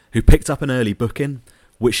picked up an early booking,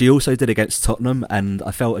 which he also did against Tottenham, and I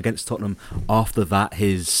felt against Tottenham after that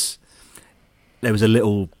there was a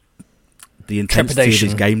little the intensity of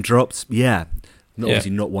his game dropped. Yeah.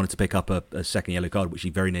 Obviously not wanting to pick up a second yellow card, which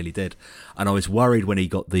he very nearly did. And I was worried when he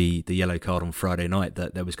got the yellow card on Friday night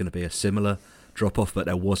that there was going to be a similar drop-off, but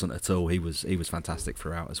there wasn't at all. He was fantastic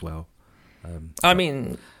throughout as well. I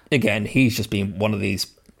mean, again, he's just been one of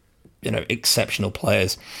these exceptional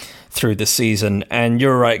players through the season. And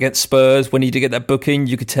you're right, against Spurs, when he did get that booking,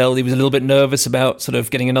 you could tell he was a little bit nervous about sort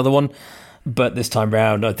of getting another one. But this time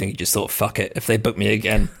round, I think he just thought, fuck it, if they book me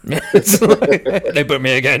again. They book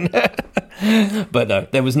me again. But no,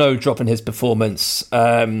 there was no drop in his performance.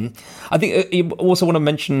 I think you also want to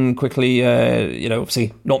mention quickly,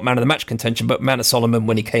 obviously not man of the match contention, but Manor Solomon,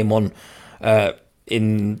 when he came on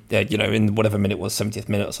in whatever minute it was, 70th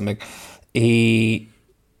minute or something, he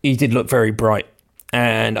did look very bright.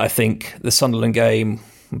 And I think the Sunderland game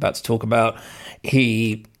I'm about to talk about,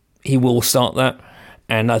 he he will start that.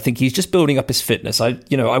 And I think he's just building up his fitness. I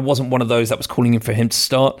wasn't one of those that was calling for him to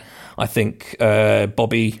start. I think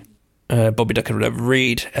Bobby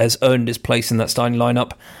Ducker-Reid has earned his place in that starting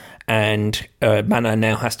lineup, and Mana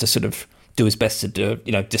now has to sort of do his best to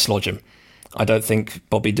dislodge him. I don't think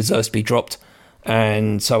Bobby deserves to be dropped,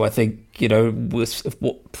 and so I think with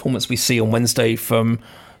what performance we see on Wednesday from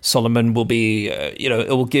Solomon will be it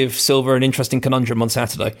will give Silva an interesting conundrum on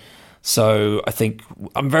Saturday. So I think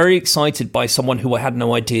I'm very excited by someone who I had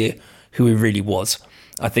no idea who he really was.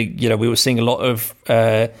 I think we were seeing a lot of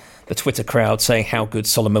the Twitter crowd saying how good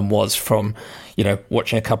Solomon was from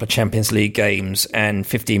watching a couple of Champions League games and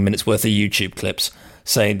 15 minutes worth of YouTube clips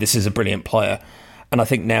saying this is a brilliant player. And I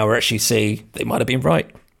think now we're actually seeing they might have been right.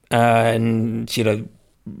 And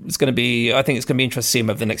it's going to be interesting to see him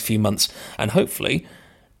over the next few months, and hopefully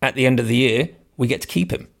at the end of the year we get to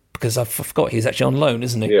keep him, because I forgot he's actually on loan,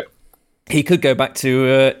 isn't he? Yeah. He could go back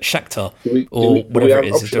to Shakhtar do we have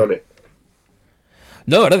option on it?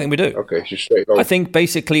 No, I don't think we do. Okay, so straight on. I think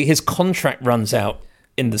basically his contract runs out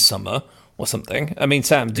in the summer or something. I mean,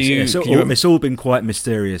 Sam, it's all been quite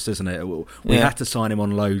mysterious, isn't it? We had to sign him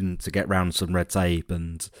on loan to get round some red tape,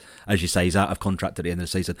 and as you say, he's out of contract at the end of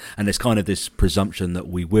the season. And there's kind of this presumption that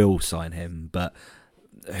we will sign him, but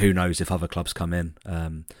who knows if other clubs come in.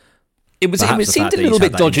 It seemed a little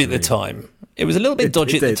bit dodgy at the time. It was a little bit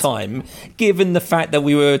dodgy at the time, given the fact that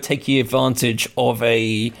we were taking advantage of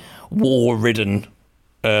a war-ridden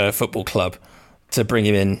football club to bring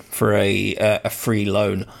him in for a free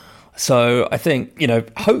loan. So I think,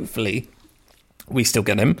 hopefully we still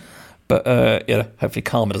get him, but hopefully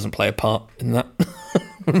karma doesn't play a part in that.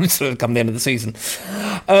 Sort of come the end of the season.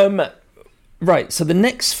 Right, so the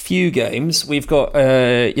next few games we've got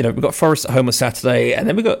Forest at home on Saturday, and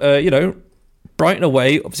then we've got Brighton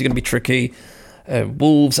away, obviously going to be tricky.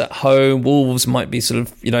 Wolves at home. Wolves might be sort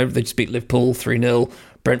of they just beat Liverpool 3-0.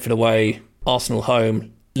 Brentford away, Arsenal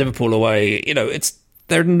home, Liverpool away.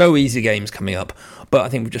 There are no easy games coming up, but I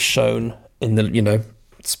think we've just shown in the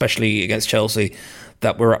especially against Chelsea,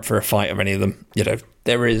 that we're up for a fight of any of them.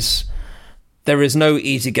 There is no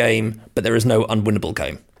easy game, but there is no unwinnable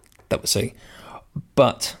game that we're seeing.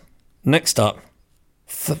 But next up,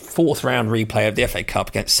 the fourth round replay of the FA Cup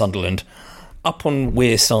against Sunderland, up on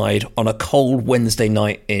Wearside on a cold Wednesday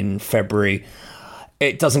night in February.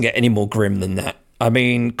 It doesn't get any more grim than that. I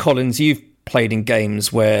mean, Collins, you've played in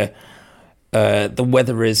games where the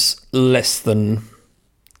weather is less than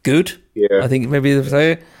good. Yeah, I think maybe they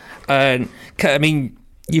say. And I mean,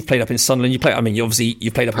 you've played up in Sunderland. You've played up in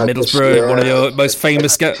Middlesbrough. One of your most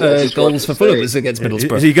famous goals for Fulham was against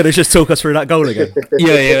Middlesbrough. Are you going to just talk us through that goal again?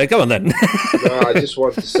 Yeah. Go on then. No, I just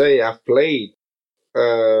want to say I've played.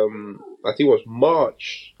 I think it was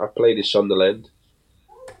March. I played in Sunderland,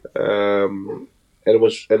 and it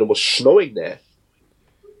was snowing there.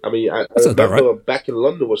 I mean, I remember back in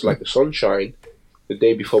London was like the sunshine the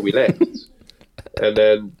day before we left, and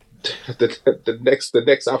then the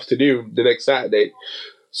next afternoon, the next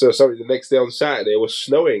day on Saturday, it was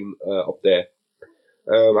snowing up there.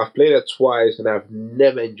 I've played it twice, and I've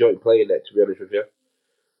never enjoyed playing that, to be honest with you.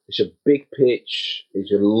 It's a big pitch.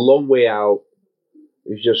 It's a long way out.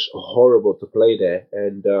 It's just horrible to play there,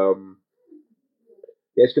 and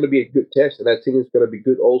it's going to be a good test, and I think it's going to be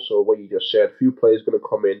good also what you just said. A few players going to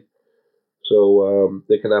come in, so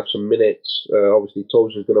they can have some minutes. Obviously,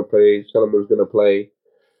 Tosin's going to play, Solomon's going to play.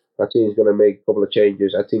 I think he's going to make a couple of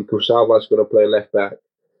changes. I think Kurzawa's going to play left back,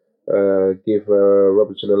 give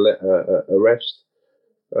Robertson a rest.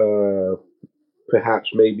 Perhaps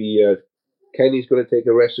maybe Kenny's going to take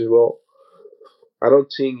a rest as well. I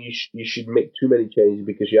don't think you should make too many changes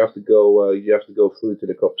because you have to go through to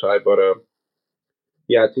the cup tie. But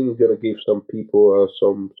I think he's going to give some people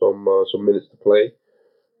some minutes to play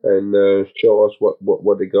and show us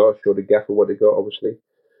what they got, show the gaffer what they got, obviously.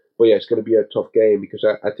 But yeah, it's going to be a tough game because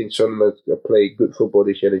I think Sunderland play good football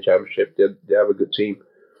this year in the Championship. They have a good team.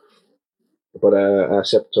 But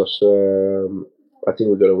Septos, I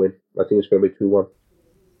think we're going to win. I think it's going to be 2-1.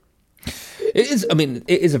 It is. I mean,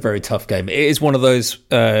 it is a very tough game. It is one of those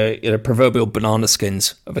proverbial banana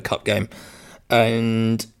skins of a cup game,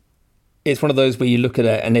 and it's one of those where you look at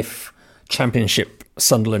it, and if Championship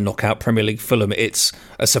Sunderland knock out Premier League Fulham, it's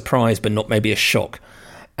a surprise, but not maybe a shock.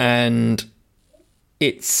 And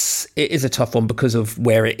it is a tough one because of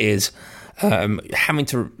where it is. We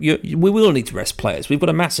will need to rest players. We've got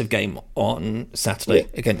a massive game on Saturday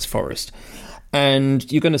against Forest,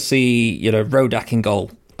 and you're going to see Rodak in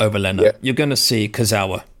goal over Leno. Yeah. You're going to see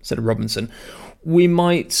Kurzawa instead of Robinson. We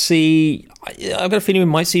might see. I've got a feeling we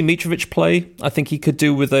might see Mitrovic play. I think he could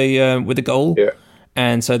do with a goal. Yeah.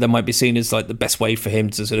 and so that might be seen as like the best way for him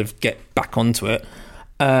to sort of get back onto it.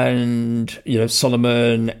 And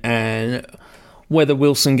Solomon, and whether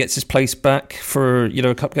Wilson gets his place back for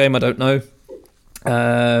a cup game, I don't know.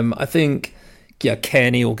 I think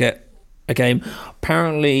Kearney will get a game.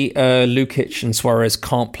 Apparently, Lukic and Suarez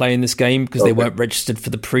can't play in this game because they weren't registered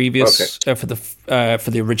for the previous for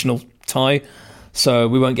the original tie, so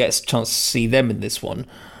we won't get a chance to see them in this one.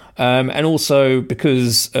 And also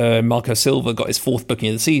because Marco Silva got his 4th booking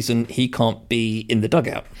of the season, he can't be in the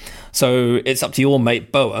dugout. So it's up to your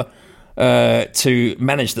mate Boa to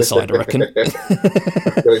manage the side, I reckon. I'm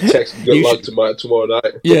going to text him good luck tomorrow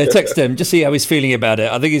night. Yeah, text him. Just see how he's feeling about it.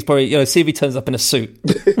 I think he's probably, see if he turns up in a suit.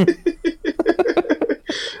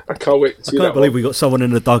 I can't wait to see that. I can't believe we got someone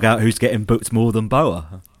in the dugout who's getting booked more than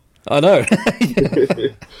Boa. I know.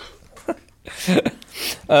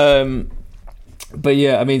 But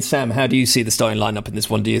yeah, I mean, Sam, how do you see the starting lineup in this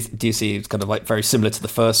one? Do you see it's kind of like very similar to the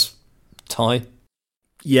first tie?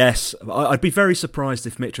 Yes, I'd be very surprised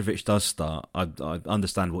if Mitrovic does start. I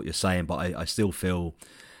understand what you're saying, but I still feel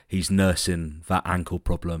he's nursing that ankle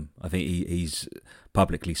problem. I think he's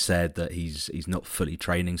publicly said that he's not fully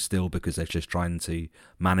training still because they're just trying to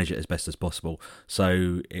manage it as best as possible.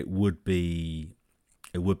 So it would be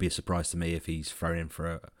a surprise to me if he's thrown in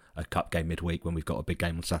for a cup game midweek when we've got a big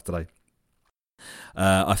game on Saturday.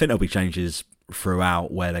 I think there'll be changes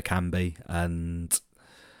throughout where there can be, and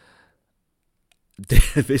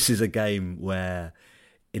this is a game where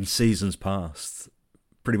in seasons past,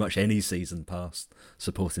 pretty much any season past,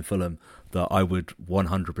 supporting Fulham, that I would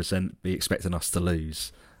 100% be expecting us to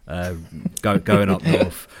lose. Going up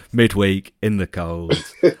north, midweek, in the cold,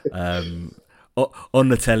 on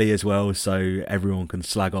the telly as well, so everyone can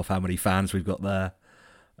slag off how many fans we've got there.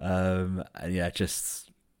 And yeah, just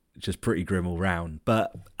pretty grim all round.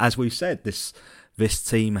 But as we've said, this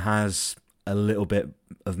team has a little bit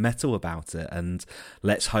of metal about it, and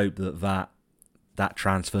let's hope that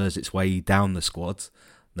transfers its way down the squad.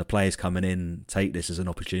 The players coming in take this as an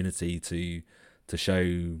opportunity to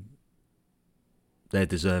show they're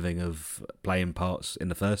deserving of playing parts in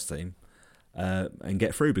the first team and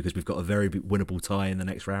get through, because we've got a very winnable tie in the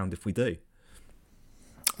next round if we do.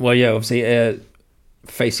 Well, yeah, obviously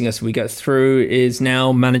facing us, we get through, is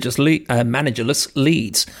now managerless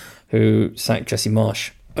Leeds, who sacked Jesse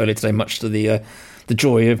Marsch earlier today, much to the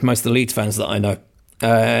joy of most of the Leeds fans that I know.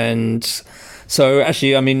 And so,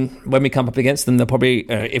 actually, I mean, when we come up against them, they'll probably,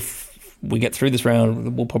 if we get through this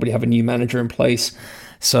round, we'll probably have a new manager in place.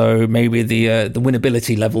 So maybe the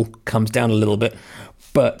winnability level comes down a little bit.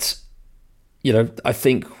 But I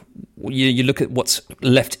think you look at what's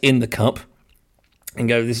left in the cup and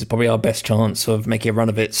go, this is probably our best chance of making a run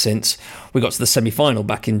of it since we got to the semi-final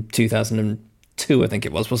back in 2002, I think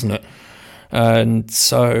it was, wasn't it? And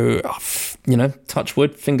so, touch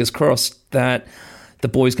wood, fingers crossed that the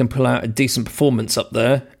boys can pull out a decent performance up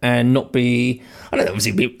there and not be, I don't know,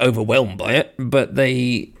 obviously be overwhelmed by it, but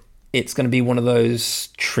it's going to be one of those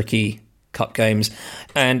tricky cup games.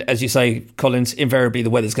 And as you say, Collins, invariably the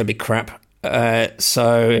weather's going to be crap.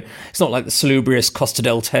 So it's not like the salubrious Costa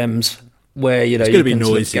del Thames, where it's going to be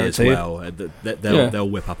noisy as well. They'll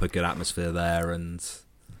whip up a good atmosphere there, and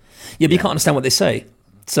but you can't understand what they say,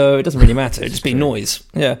 so it doesn't really matter. It'd just be noise.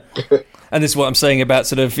 Yeah, and this is what I'm saying about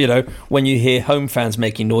sort of when you hear home fans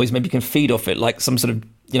making noise, maybe you can feed off it like some sort of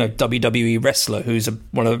WWE wrestler who's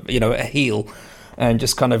a heel and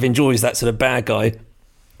just kind of enjoys that sort of bad guy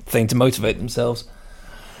thing to motivate themselves.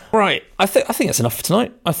 Right, I think that's enough for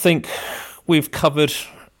tonight. I think we've covered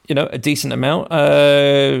a decent amount.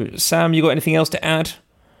 Sam, you got anything else to add?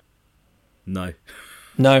 No.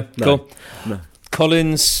 Cool. No.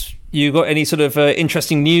 Collins, you got any sort of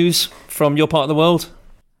interesting news from your part of the world?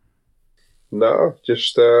 No,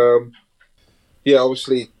 just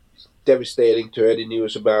obviously devastating to hear the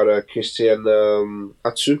news about Christian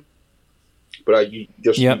Atsu. But you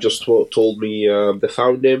just told me they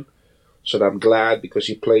found him, so I'm glad, because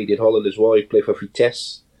he played in Holland as well. He played for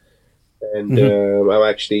Vitesse. And I'm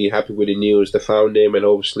actually happy with the news. They found him, and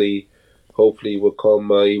hopefully he will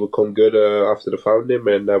come good after they found him.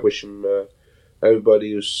 And I wish him,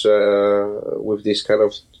 everybody who's with this kind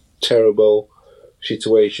of terrible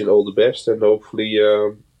situation, all the best. And hopefully,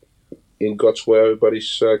 in God's way,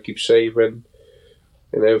 everybody's keeps safe and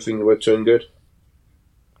everything will turn good.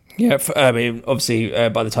 Yeah, I mean, obviously,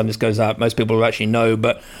 by the time this goes out, most people will actually know.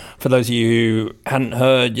 But for those of you who hadn't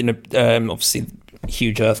heard, obviously,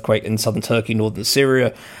 huge earthquake in southern Turkey, northern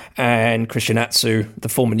Syria, and Christian Atsu, the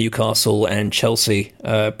former Newcastle and Chelsea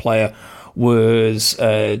player, was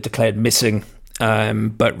declared missing,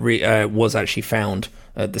 but was actually found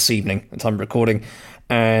this evening at the time of recording.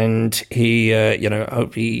 and he, I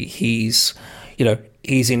hope he's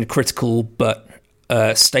in critical but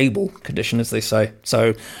stable condition, as they say.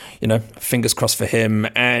 So, fingers crossed for him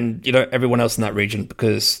and, everyone else in that region,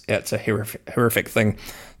 because it's a horrific thing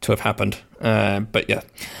to have happened. But yeah,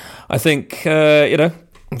 I think,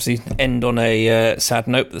 obviously end on a sad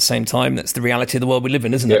note, but at the same time, that's the reality of the world we live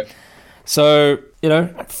in, isn't it? So,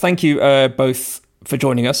 thank you both for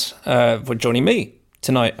joining us, for joining me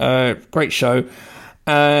tonight. Great show.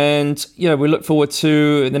 And, we look forward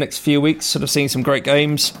to, in the next few weeks, sort of seeing some great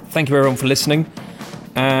games. Thank you, everyone, for listening.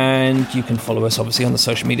 And you can follow us, obviously, on the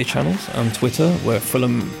social media channels. On Twitter, we're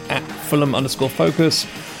Fulham_Focus.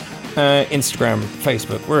 Instagram,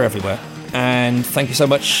 Facebook, we're everywhere. And thank you so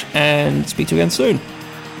much, and speak to you again soon.